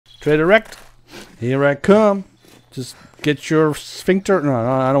Trader Rects, here I come. Just get your sphincter. No,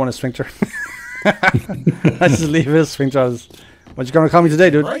 I don't want a sphincter. Let's just leave his sphincter. What you gonna call me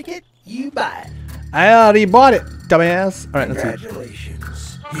today, dude? Break it, you buy it. I already bought it, dumbass. All right, let's see.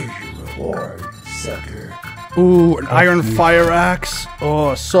 Congratulations. Here's your reward, sucker. Ooh, an iron fire axe.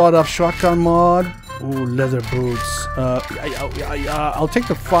 Oh, a sawed-off shotgun mod. Ooh, leather boots. I'll take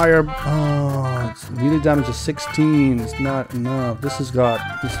the fire. Oh, it's really damage to 16. It's not enough. This has got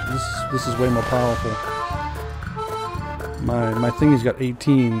this is way more powerful. My thingy's got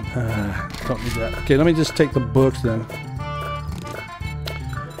 18. Don't need that. Okay, let me just take the books then.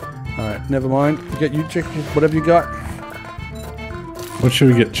 All right, never mind. You check whatever you got. What should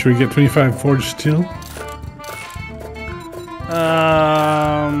we get? Should we get 25 forged steel?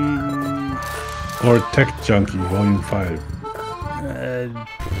 Or Tech Junkie Volume 5?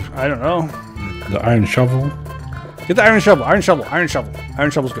 I don't know. The iron shovel? Get the iron shovel. Iron shovel. Iron shovel.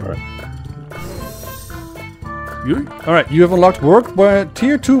 Iron shovel's good. All right, you have unlocked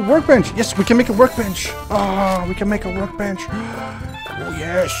tier 2 workbench. Yes, we can make a workbench. Oh, we can make a workbench. Oh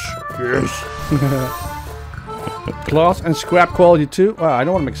yes, yes. Cloth and scrap quality 2. Wow, I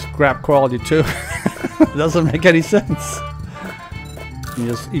don't want to make scrap quality 2. It doesn't make any sense. You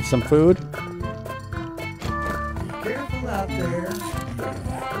just eat some food. Careful out there.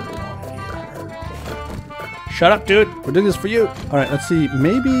 Shut up, dude. We're doing this for you. All right, let's see.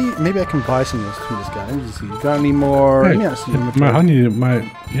 Maybe I can buy some of this from this guy. Let me just see. You got any more? Hey, yeah, see my honey,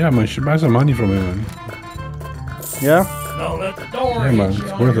 I should buy some honey from him, man. Yeah? Don't let the door Yeah, man, it's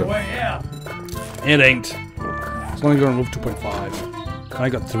worth it. way out. It ain't. It's only going to move 2.5. I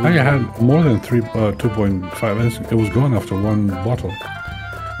got 3. I had more than 2.5. It was gone after one bottle.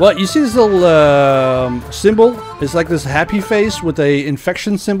 Well, you see this little symbol? It's like this happy face with a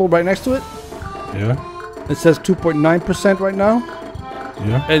infection symbol right next to it. Yeah. It says 2.9% right now.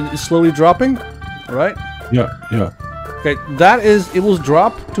 Yeah. And it's slowly dropping, right? Yeah. Yeah. Okay, that is, it will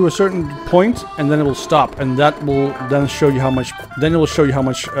drop to a certain point, and then it will stop, and that will then show you how much. Then it will show you how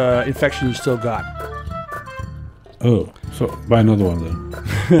much infection you still got. Oh, so buy another one then.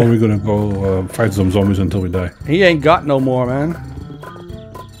 Or we're gonna go fight some zombies until we die. He ain't got no more, man.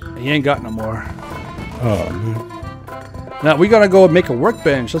 He ain't got no more. Oh man. Now we gotta go make a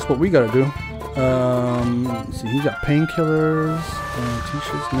workbench. That's what we gotta do. Let's see, he got painkillers and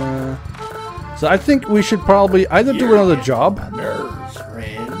t-shirts. Nah. So I think we should probably either do another job. Nerves,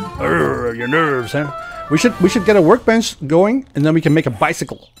 friend. Your nerves, huh? We should get a workbench going, and then we can make a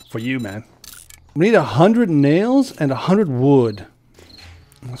bicycle for you, man. We need 100 nails and 100 wood.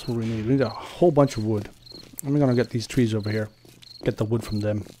 That's what we need. We need a whole bunch of wood. I'm gonna get these trees over here. Get the wood from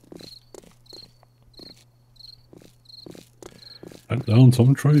them. Cut down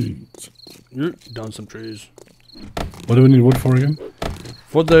some trees. Down some trees. What do we need wood for again?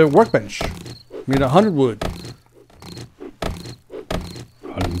 For the workbench. We need 100 wood.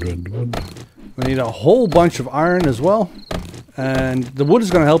 100 wood. We need a whole bunch of iron as well. And the wood is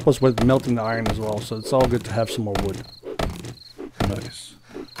going to help us with melting the iron as well. So it's all good to have some more wood. Nice.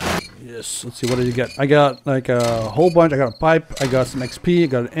 Yes. Let's see. What did you get? I got like a whole bunch. I got a pipe. I got some XP. I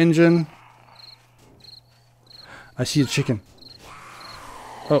got an engine. I see a chicken.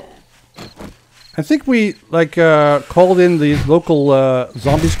 Oh. I think we like called in the local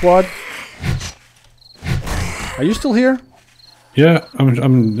zombie squad. Are you still here? Yeah, I'm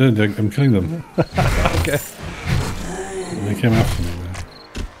killing them. Okay. They came after me, man.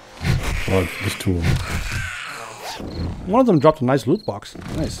 Well, there's two of them. One of them dropped a nice loot box.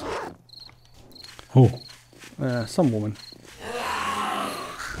 Nice. Oh. Some woman.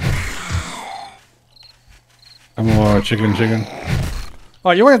 I'm more chicken. Oh,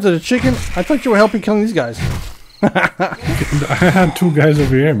 you went after the chicken? I thought you were helping killing these guys. I had two guys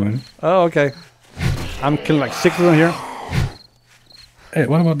over here, man. Oh, okay. I'm killing like 6 of them here. Hey,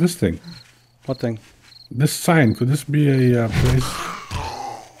 what about this thing? What thing? This sign, could this be a place?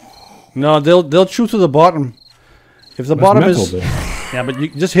 No, they'll chew to the bottom. If the bottom metal, is... though. Yeah, but you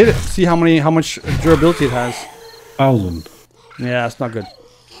just hit it. See how much durability it has. 1,000. Yeah, it's not good.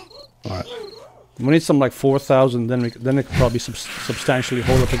 Alright. We need some like 4,000, then it could probably substantially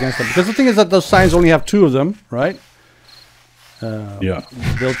hold up against them. Because the thing is that those signs only have 2 of them, right? Yeah.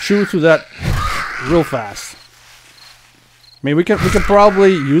 They'll chew through that real fast. I mean, we can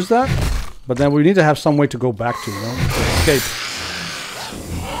probably use that, but then we need to have some way to go back to, you know, to escape.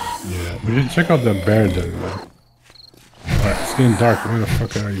 Yeah. We should check out the bear den, man. Alright, it's getting dark. Where the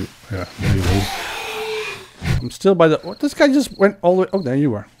fuck are you? Yeah, there you go. I'm still by the... What, this guy just went all the way... Oh, there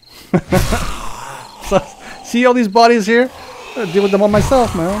you are. So, see all these bodies here? I gotta deal with them all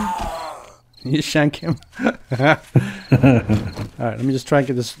myself, man. You shank him. Alright, let me just try and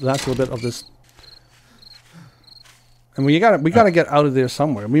get this last little bit of this. And we gotta get out of there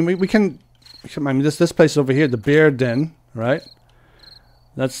somewhere. I mean, we can. I mean, this place over here, the bear den, right?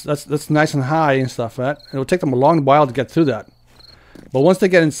 That's nice and high and stuff. Right? It'll take them a long while to get through that. But once they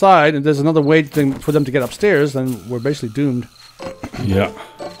get inside, and there's another way for them to get upstairs, then we're basically doomed. Yeah.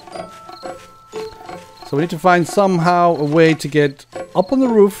 So we need to find somehow a way to get up on the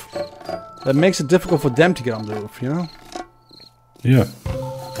roof that makes it difficult for them to get on the roof. You know? Yeah.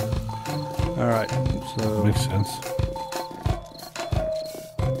 All right. So makes sense.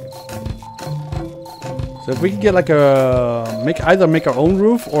 So if we can get like either make our own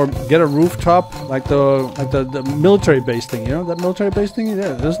roof or get a rooftop like the military base thing, you know, that military base thing.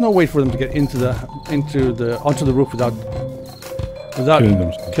 Yeah, there's no way for them to get onto the roof without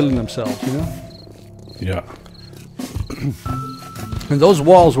killing themselves, you know. Yeah. And those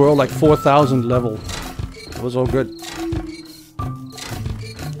walls were all like 4,000 level. It was all good.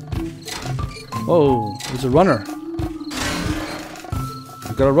 Whoa, there's a runner.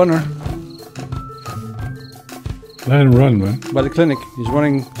 We got a runner. Let him run, man. By the clinic. He's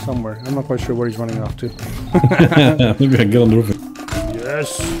running somewhere. I'm not quite sure where he's running off to. Maybe I get on the roof.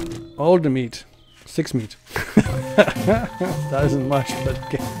 Yes. All the meat. 6 meat. That isn't much, but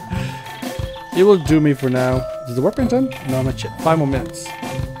okay. It will do me for now. Is the workbench done? No, not yet. 5 more minutes.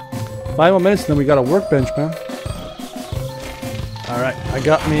 5 more minutes, and then we got a workbench, man. Alright, I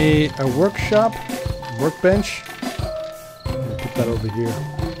got me a workbench. I'll put that over here.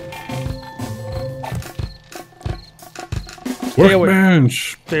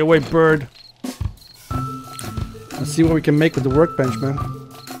 Workbench! Stay away, bird. Let's see what we can make with the workbench, man.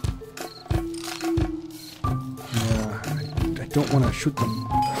 Yeah, I don't want to shoot them.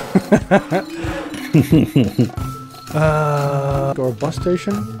 Or a bus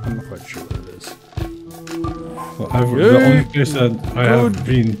station? I'm not quite sure what it is. Well, the only place that I have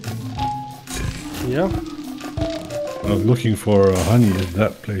been looking for honey is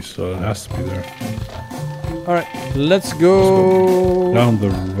that place, so it has to be there. Alright, let's go down the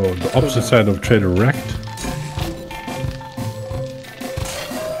road, the opposite side of Trader Rects.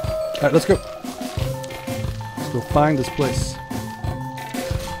 Alright, let's go. Let's go find this place.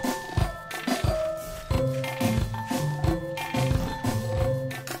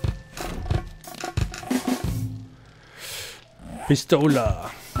 Pistola.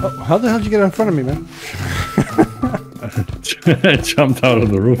 Oh, how the hell did you get in front of me, man? I jumped out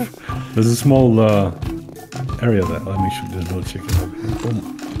of the roof. There's a small area there. Let me shoot this little chicken over here.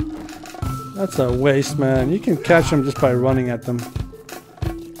 Boom. That's a waste, man. You can catch them just by running at them.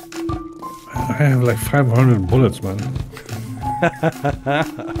 I have like 500 bullets, man.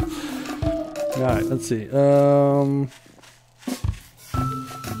 Alright, let's see.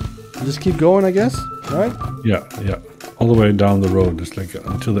 Just keep going, I guess, right? Yeah, yeah. All the way down the road, just like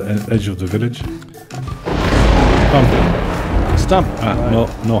until the edge of the village. Stump. Ah,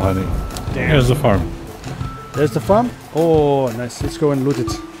 right. No honey. Damn. Here's the farm. There's the farm? Oh, nice. Let's go and loot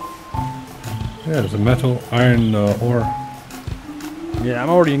it. Yeah, there's a metal, iron ore. Yeah, I'm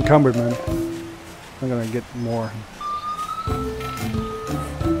already encumbered, man. I'm gonna get more.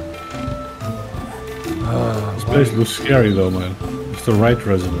 This place looks scary though, man. It's the right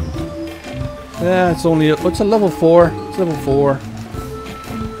resident. Yeah, it's only it's a level 4. It's level 4.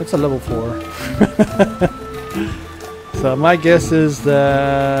 It's a level 4. So my guess is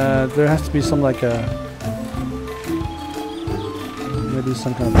that there has to be some like maybe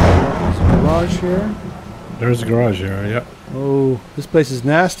some kind of garage here. There's a garage here, yeah. Oh, this place is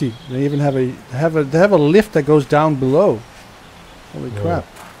nasty. They even have a lift that goes down below. Holy crap!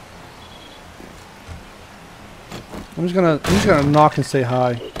 I'm just gonna knock and say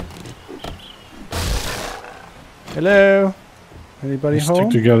hi. Hello? Anybody home? Stick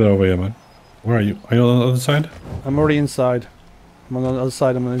together over here, man. Where are you? Are you on the other side? I'm already inside. I'm on the other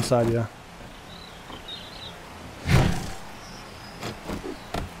side. I'm on the inside, yeah.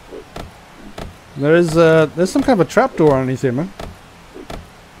 There's some kind of a trapdoor underneath here, man.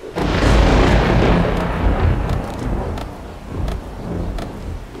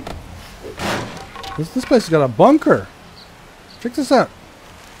 This place has got a bunker. Check this out.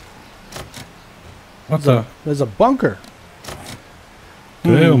 There's a bunker.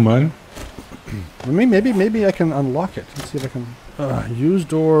 Damn, man. Maybe I can unlock it. Let's see if I can. Use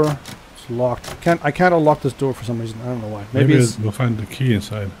door. It's locked. I can't unlock this door for some reason. I don't know why. Maybe we'll find the key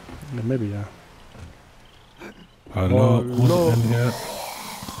inside. Yeah, maybe, yeah. Hello. What's in here?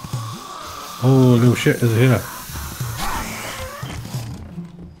 Oh, little shit is here.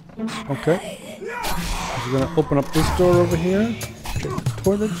 Okay. I'm gonna open up this door over here. Check the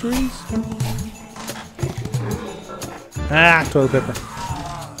toiletries. Ah, toilet paper.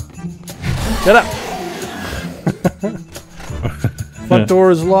 Get up! Front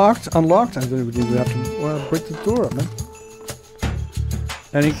door is locked, unlocked. I think we have to break the door up, man.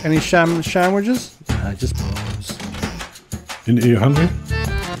 Any sandwiches? I just bones. You hungry?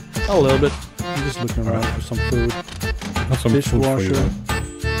 A little bit. I'm just looking around for some food. Got some food for you.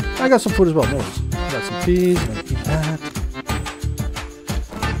 Dishwasher. I got some food as well. No worries. I got some peas. I'm gonna eat that.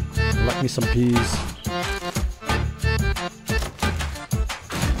 Like me some peas.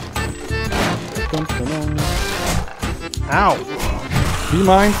 Dun, dun, dun. Ow! Do you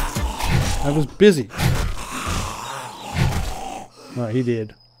mind? I was busy. Oh, he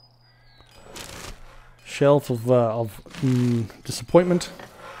did. Shelf of disappointment.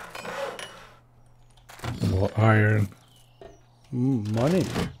 More iron. Money.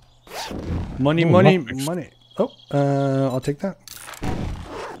 Money, Oh, money, lockpicks. money. Oh, I'll take that.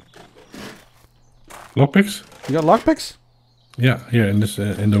 Lockpicks? You got lockpicks? Yeah, here in this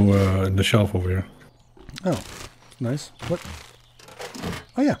in the shelf over here. Oh, nice. What?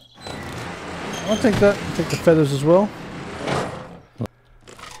 Oh yeah. I'll take that. I'll take the feathers as well.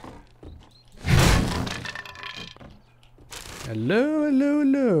 Hello, hello,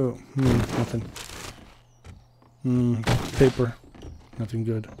 hello. Nothing. Paper. Nothing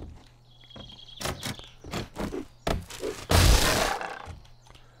good.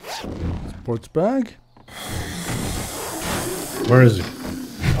 Sports bag. Where is he?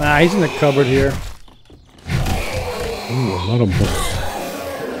 Ah, he's in the cupboard here. Ooh, a lot of books.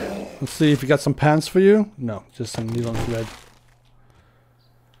 Let's see if you got some pants for you. No, just some needle and thread.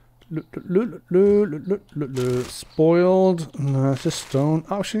 Spoiled. No, it's just stone.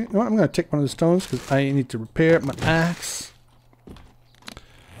 Oh, actually, you know what? I'm going to take one of the stones because I need to repair my axe.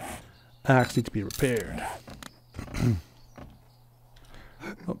 Axe needs to be repaired.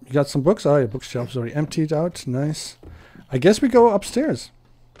 Oh, you got some books? Oh, your bookshelf's already emptied out. Nice. I guess we go upstairs.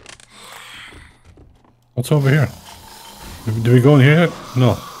 What's over here? Do we go in here yet?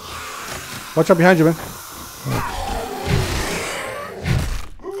 No. Watch out behind you, man.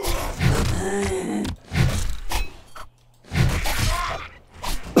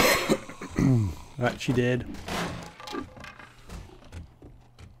 Alright, she did.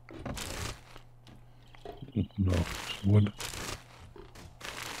 No. It's wood.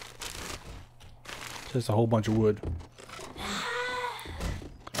 Just a whole bunch of wood.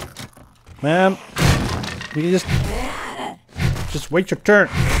 Ma'am, you can just wait your turn.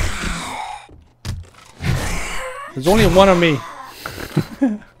 There's only one of me.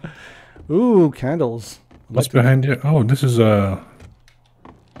 Ooh, candles. What's behind you? Oh, this is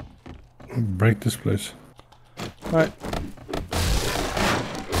break this place. All right.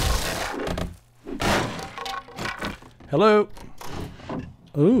 Hello.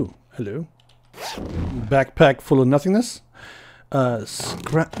 Ooh, hello. Backpack full of nothingness.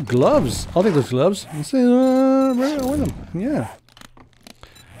 Scrap gloves. I'll take those gloves. Let's see where with them. Yeah.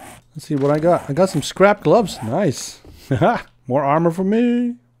 Let's see what I got. I got some scrap gloves. Nice. More armor for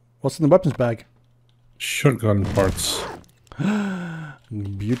me. What's in the weapons bag? Shotgun parts.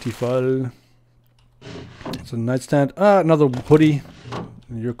 Beautiful. It's a nightstand. Another hoodie.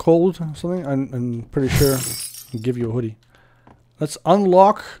 You're cold or something? I'm pretty sure I'll give you a hoodie. Let's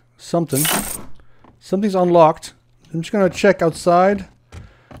unlock something. Something's unlocked. I'm just gonna check outside.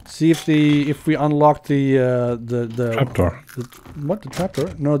 See if we unlock the Trapdoor. What, the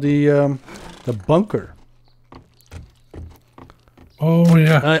trapdoor? No, the bunker. Oh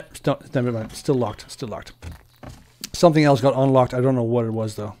yeah. Never mind. Still locked. Still locked. Something else got unlocked. I don't know what it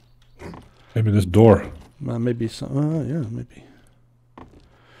was though. Maybe this door. Maybe some. Yeah, maybe.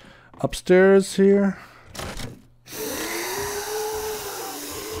 Upstairs here.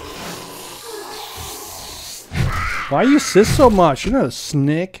 Why you sis so much? You're not a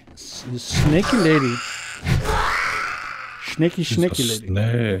snake. Snaky lady. Snaky lady.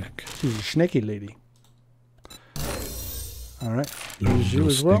 Snake. She's a snaky lady. Alright. Little Here's you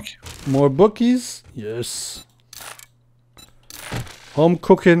as well. snake. More bookies. Yes. Home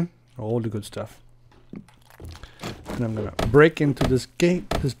cooking. All the good stuff. And I'm gonna break into this gate,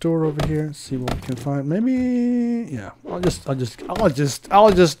 this door over here, see what we can find. Maybe yeah. I'll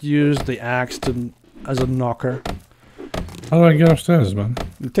just use the axe as a knocker. How do I get upstairs, man?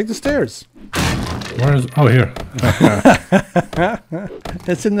 Take the stairs. Where is? Oh, here.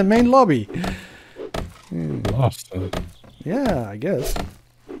 It's in the main lobby. Lost. Yeah, I guess.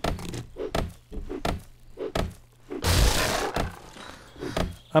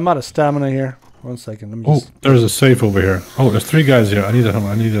 I'm out of stamina here. 1 second. Let me Oh, just... there's a safe over here. Oh, there's 3 guys here. I need a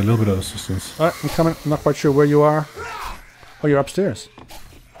little bit of assistance. Alright, I'm coming. I'm not quite sure where you are. Oh, you're upstairs.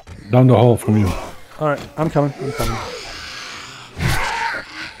 Down the hall from you. Alright, I'm coming. I'm coming.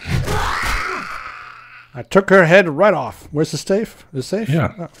 I took her head right off. Where's the safe? The safe?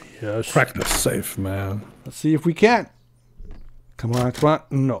 Yeah. Oh, yes. Crack the safe, man. Let's see if we can. Come on, come on.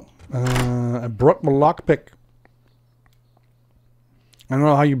 No. I broke my lockpick. I don't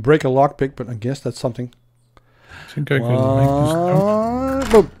know how you break a lockpick, but I guess that's something. I think I can make this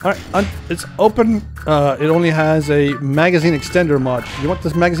jump. Boom. Alright, it's open. It only has a magazine extender mod. You want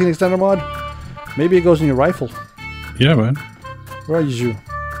this magazine extender mod? Maybe it goes in your rifle. Yeah, man. Where are you?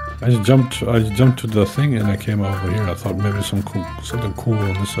 I just jumped to the thing and I came over here. I thought maybe something cool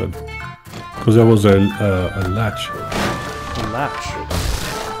on this side. Because there was a latch. A latch.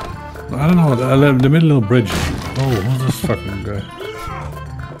 I don't know, the middle of the bridge. Oh, who's this fucking guy?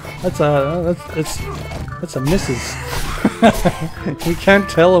 That's a missus. You can't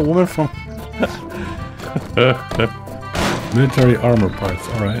tell a woman from Military armor parts.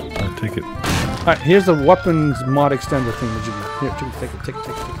 Alright, I'll take it. Alright, here's the weapons mod extender thing that you can. Here, take it.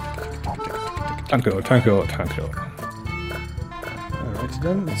 Tanko. Alright,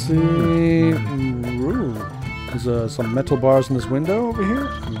 then let's see. Ooh, there's some metal bars in this window over here.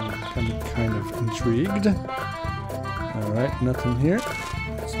 I'm kind of intrigued. Alright, nothing here.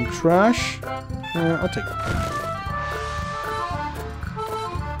 Some trash. I'll take it.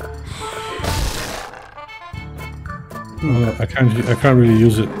 I can't really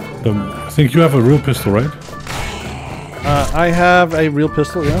use it. I think you have a real pistol, right? I have a real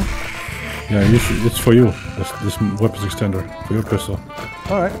pistol, yeah. Yeah, you should. It's for you. This weapons extender for your pistol.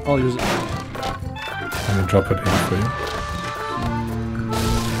 All right, I'll use it. Let me drop it in for you.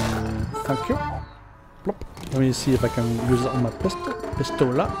 Thank you. Plop. Let me see if I can use it on my pistol.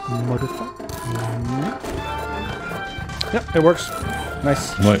 Pistola, modifier. Yep, it works.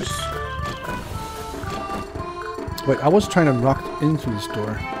 Nice. Nice. Wait, I was trying to knock into this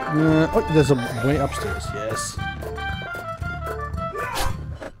door. Oh, there's a way upstairs. Yes.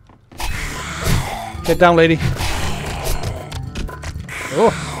 Get down, lady.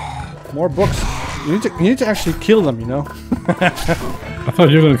 Oh, more books. You need to actually kill them, you know. I thought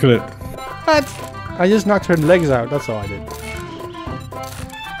you were gonna kill it. What? I just knocked her legs out. That's all I did.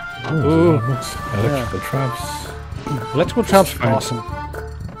 Ooh. Electrical traps. Electrical traps, awesome.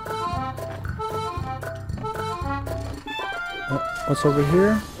 What's over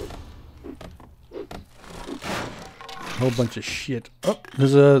here? A whole bunch of shit. Oh,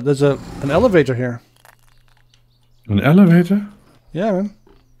 there's an elevator here. An elevator? Yeah, man.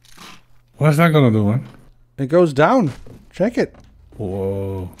 What's that gonna do, man? It goes down. Check it.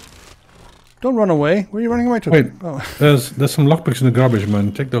 Whoa. Don't run away. Where are you running away to? Wait, oh. there's some lockpicks in the garbage,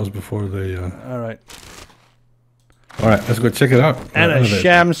 man. Take those before they... Alright. Alright, let's go check it out. And a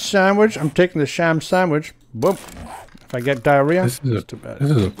sham sandwich. I'm taking the sham sandwich. Boom. If I get diarrhea, it's too bad.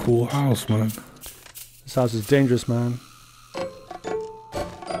 This is a cool house, man. This house is dangerous, man.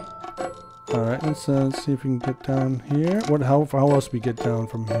 Alright, let's see if we can get down here. How else do we get down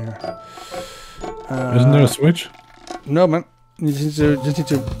from here? Isn't there a switch? No, man. You just need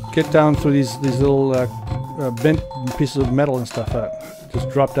to get down through these little bent pieces of metal and stuff. Just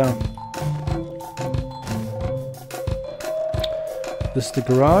drop down. This is the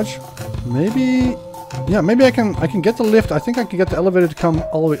garage. Maybe, yeah, maybe I can get the lift. I think I can get the elevator to come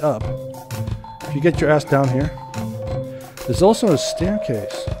all the way up. If you get your ass down here. There's also a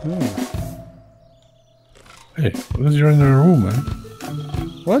staircase. Hey, what's your in the room, man?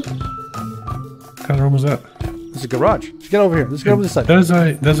 What? What kind of room is that? It's a garage. Let's get over here. Let's get over this side. There's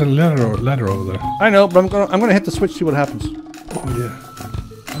a ladder over there. I know, but I'm gonna hit the switch, see what happens. Oh yeah.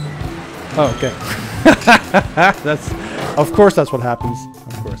 Oh, okay. Of course that's what happens.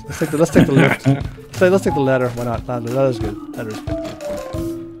 Of course. Let's take the lift. Let's take the ladder. Why not? Ladder's good. Ladder's good.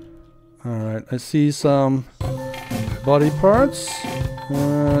 Alright, I see some body parts.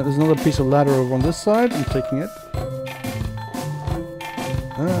 There's another piece of ladder over on this side. I'm taking it.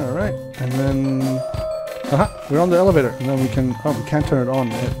 Alright, and then we're on the elevator, and then we can't turn it on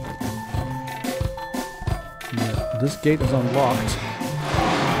yet. Yeah, this gate is unlocked.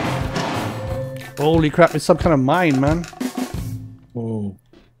 Holy crap, it's some kind of mine, man. Whoa.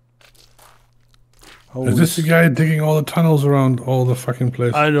 Holy Is this the guy digging all the tunnels around all the fucking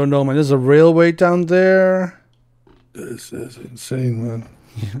place? I don't know, man. There's a railway down there. This is insane, man.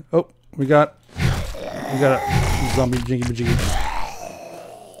 Oh, we got a zombie jiggy majiggy.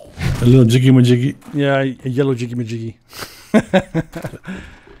 A little jiggy majiggy. Yeah, a yellow jiggy majiggy.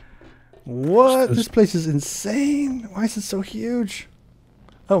 What? This place is insane. Why is it so huge?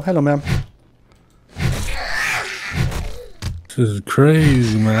 Oh, hello, ma'am. This is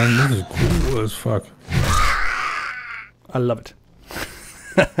crazy, man. This is cool as fuck. I love it.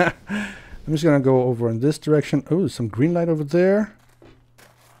 I'm just gonna go over in this direction. Oh, some green light over there.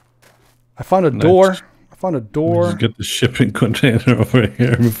 I found a door. found a Let me door. just get the shipping container over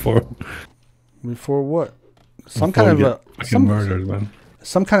here before. Before what? Some Before kind we of get a fucking murdered, man.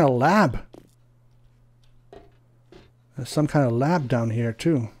 some kind of lab. There's some kind of lab down here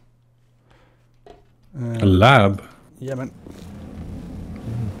too. A lab? Yeah, man.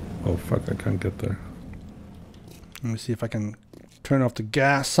 Oh fuck! I can't get there. Let me see if I can turn off the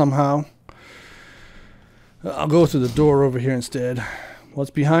gas somehow. I'll go through the door over here instead. What's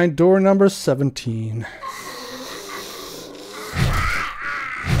behind door number 17?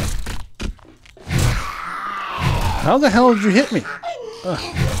 How the hell did you hit me?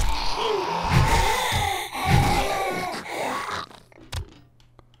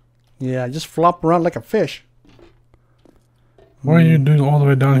 Yeah, I just flop around like a fish. What are you doing all the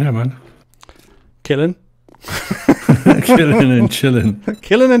way down here, man? Killing. Killing and chilling.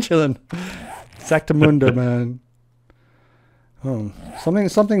 Killing and chilling. Exactamundo, man. Oh,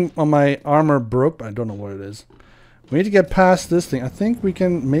 something on my armor broke, but I don't know what it is. We need to get past this thing. I think we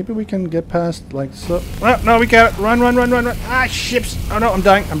can, maybe we can get past like so. Oh, no, we can't. Run. Ah, ships. Oh no, I'm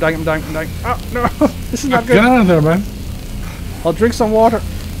dying. Oh no, this is not good. Get out of there, man. I'll drink some water.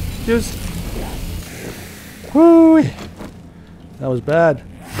 Just. Whoo. That was bad.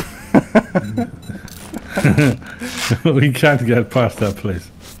 We can't get past that place.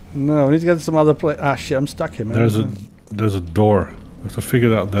 No, we need to get to some other place. Ah, shit, I'm stuck here, man. There's a door. We have to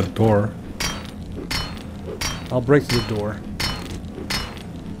figure out that door. I'll break through the door.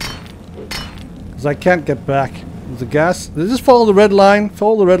 Because I can't get back. The gas. Just follow the red line.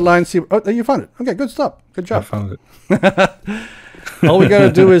 Follow the red line. See. Oh, you found it. Okay, good stuff. Good job. I found it. All we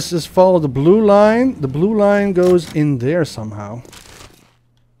gotta do is just follow the blue line. The blue line goes in there somehow.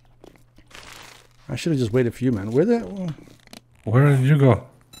 I should have just waited for you, man. Where Where did you go?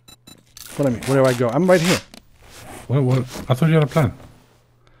 What I mean? Where do I go? I'm right here. What? I thought you had a plan.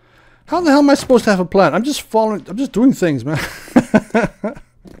 How the hell am I supposed to have a plan? I'm just following. I'm just doing things, man.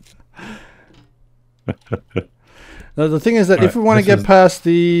 Now, the thing is that if we want to get past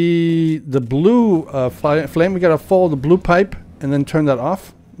the blue flame, we gotta follow the blue pipe and then turn that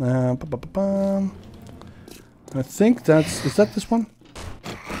off. I think that's... Is that this one?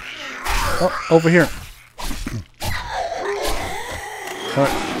 Oh, over here.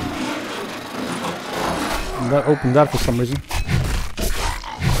 Alright. That opened that for some reason.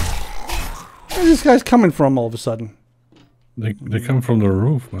 Where's this guy's coming from all of a sudden? They come from the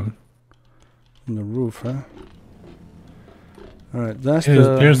roof, man. From the roof, huh? Alright, that's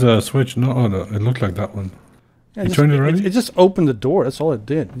Here's the switch. No, it looked like that one. Yeah, you turned it already? It just opened the door. That's all it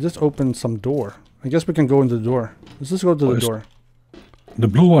did. It just opened some door. I guess we can go into the door. Let's just go to the door. The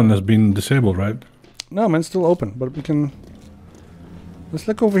blue one has been disabled, right? No, man, it's still open. But we can... Let's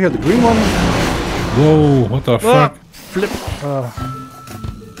look over here. The green one... Whoa, what the fuck? Flip.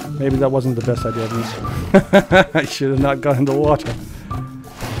 Maybe that wasn't the best idea of me. I should have not got in the water.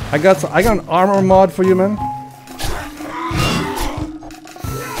 I got an armor mod for you, man.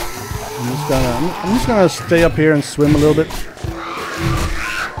 I'm just gonna stay up here and swim a little bit.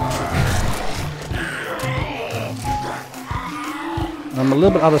 I'm a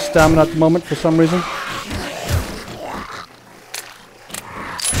little bit out of stamina at the moment for some reason.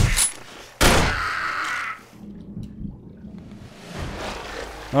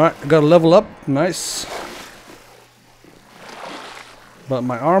 Alright, I gotta level up. Nice. But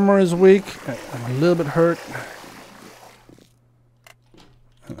my armor is weak. I'm a little bit hurt.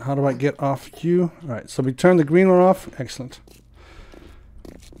 How do I get off you? Alright, so we turn the green one off. Excellent.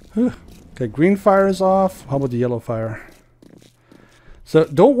 Whew. Okay, green fire is off. How about the yellow fire? So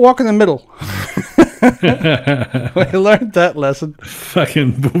don't walk in the middle. I learned that lesson.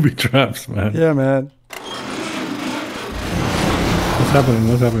 Fucking booby traps, man. Yeah, man. What's happening?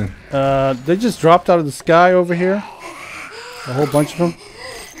 What's happening? They just dropped out of the sky over here. A whole bunch of them.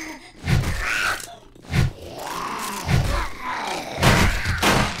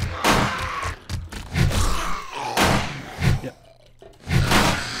 Yeah.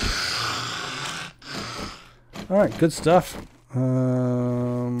 All right, good stuff.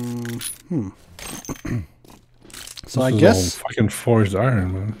 So I guess all fucking forged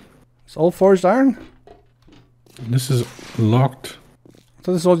iron, man. It's all forged iron. This is locked. I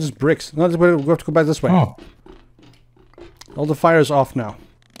thought this is all just bricks. No, we have to go back this way. Oh, All the fire's off now.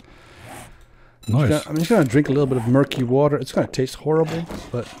 nice. I'm just gonna drink a little bit of murky water. It's gonna taste horrible,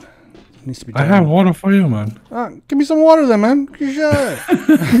 but it needs to be done. I have water for you, man. Give me some water then, man. Good shot.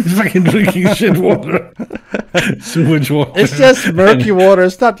 He's fucking drinking shit water. Sewage water. It's just murky water.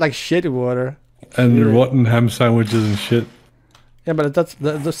 It's not like shitty water. And rotten ham sandwiches and shit. Yeah, but that's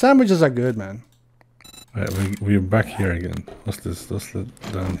the sandwiches are good, man. Right, we're back here again. What's this? What's that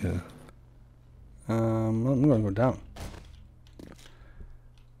down here? I'm gonna go down.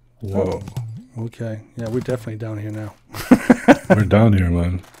 Whoa. Oh, okay. Yeah, we're definitely down here now. We're down here,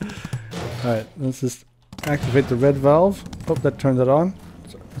 man. Alright, let's just activate the red valve. Oh, that turned it on.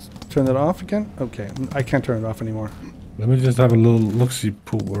 So let's turn it off again. Okay, I can't turn it off anymore. Let me just have a little look-see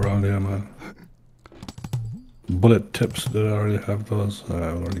poop around here, man. Bullet tips, did I already have those?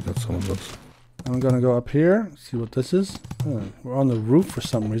 I've already got some of those. I'm gonna go up here, see what this is. Oh, we're on the roof for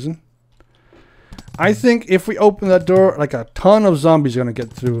some reason. I think if we open that door, like a ton of zombies are gonna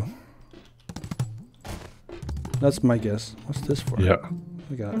get through. That's my guess. What's this for? Yeah.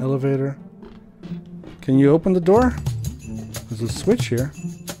 We got an elevator. Can you open the door? There's a switch here.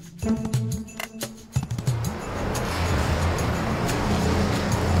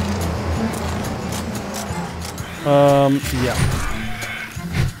 Yeah.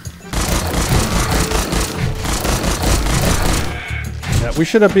 Yeah, we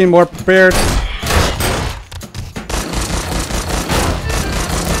should have been more prepared.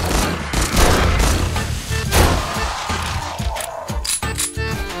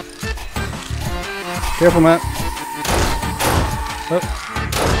 Careful, Matt. Oh.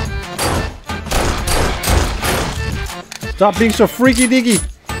 Stop being so freaky deaky.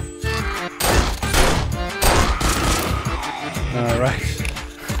 All right.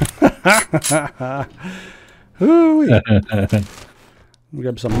 We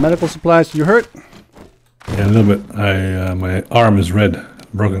got some medical supplies. You hurt? Yeah, a little bit. My arm is red.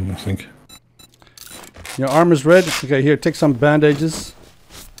 Broken, I think. Your arm is red? Okay, here, take some bandages.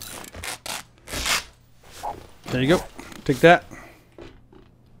 There you go. Take that.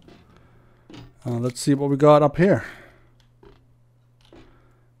 Let's see what we got up here.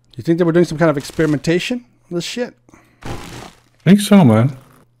 Do you think they were doing some kind of experimentation with this shit? I think so, man.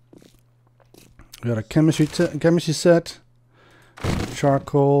 We got a chemistry set. Some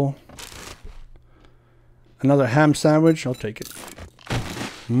charcoal. Another ham sandwich. I'll take it.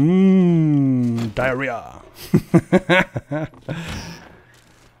 Mmm. Diarrhea.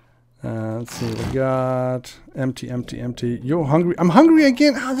 Let's see. We got empty, empty, empty. You're hungry. I'm hungry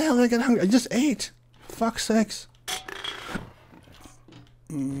again. How the hell did I get hungry? I just ate. Fuck's sakes.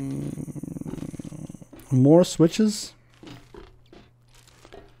 More switches.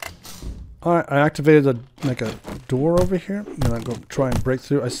 Alright, I activated a door over here. I'm gonna go try and break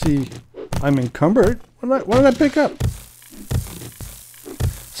through. I see I'm encumbered. What did I pick up?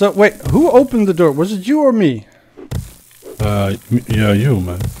 So wait, who opened the door? Was it you or me? Yeah, you,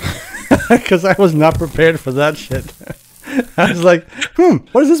 man. Because I was not prepared for that shit. I was like,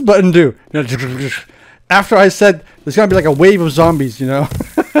 what does this button do? You know, after I said there's gonna be like a wave of zombies, you know.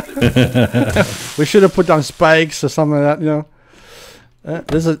 We should have put down spikes or something like that, you know.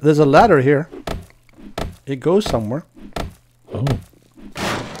 There's a ladder here. It goes somewhere. Oh.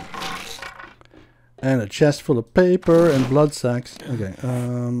 And a chest full of paper and blood sacks. Okay.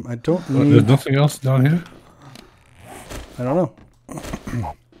 I don't need. There's nothing else down here? I don't know.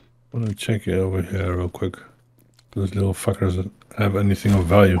 I'm gonna check it over here real quick. Those little fuckers that have anything of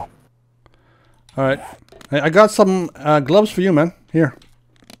value. Alright. I got some gloves for you, man. Here.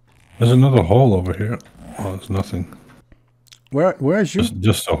 There's another hole over here. Oh, there's nothing. Where is you?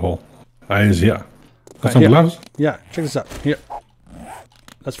 Just a hole. Yeah. Got Right, some here. gloves? Yeah, check this out. Here.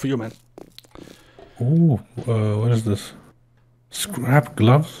 That's for you, man. Ooh, what is this? Scrap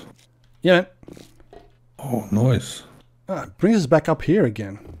gloves? Yeah, man. Oh, nice. It brings us back up here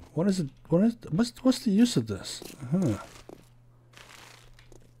again. What is it? What's the use of this?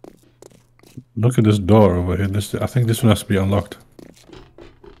 Look at this door over here. I think this one has to be unlocked.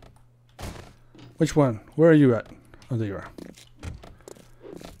 Which one? Where are you at? Oh, there you are.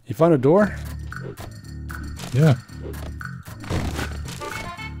 You found a door? Yeah.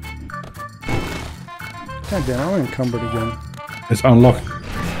 God damn, I'm encumbered again. It's unlocked.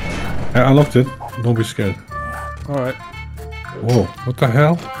 I unlocked it. Don't be scared. Alright. Whoa, what the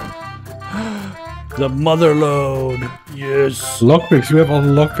hell? The mother load. Yes. Lockpicks, you have all the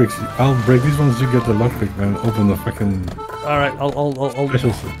lockpicks. I'll break these ones, you get the lockpick, man. Open the fucking... Alright, I'll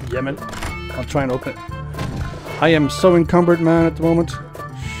special. yeah, man. I'll try and open it. I am so encumbered, man, at the moment.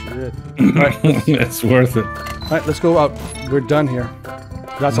 Shit. Alright. It's worth it. Alright, let's go out. We're done here.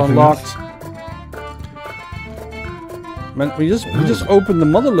 That's Nothing unlocked. else? Man, we just opened the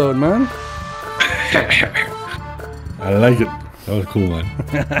mother load, man. I like it. That was cool, man.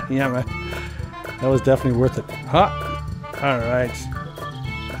 Yeah, man. That was definitely worth it. Ha! Alright.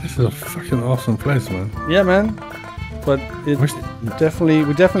 This is a fucking awesome place, man. Yeah, man. But we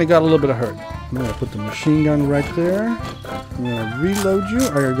definitely got a little bit of hurt. I'm gonna put the machine gun right there. I'm gonna reload you.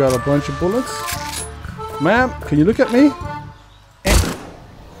 I got a bunch of bullets. Ma'am, can you look at me?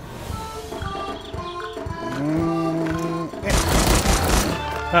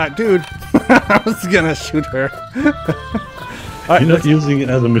 Dude, I was gonna shoot her. You're not using it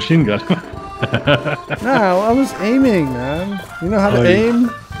as a machine gun. No, I was aiming, man. You know how to aim?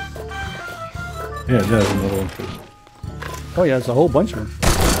 Yeah, there's another one too. Oh yeah, there's a whole bunch of them.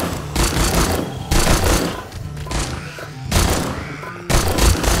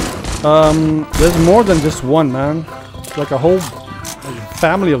 There's more than just one, man. It's like a whole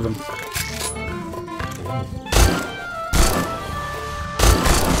family of them.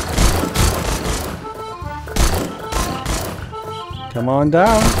 Come on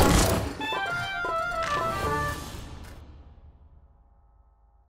down.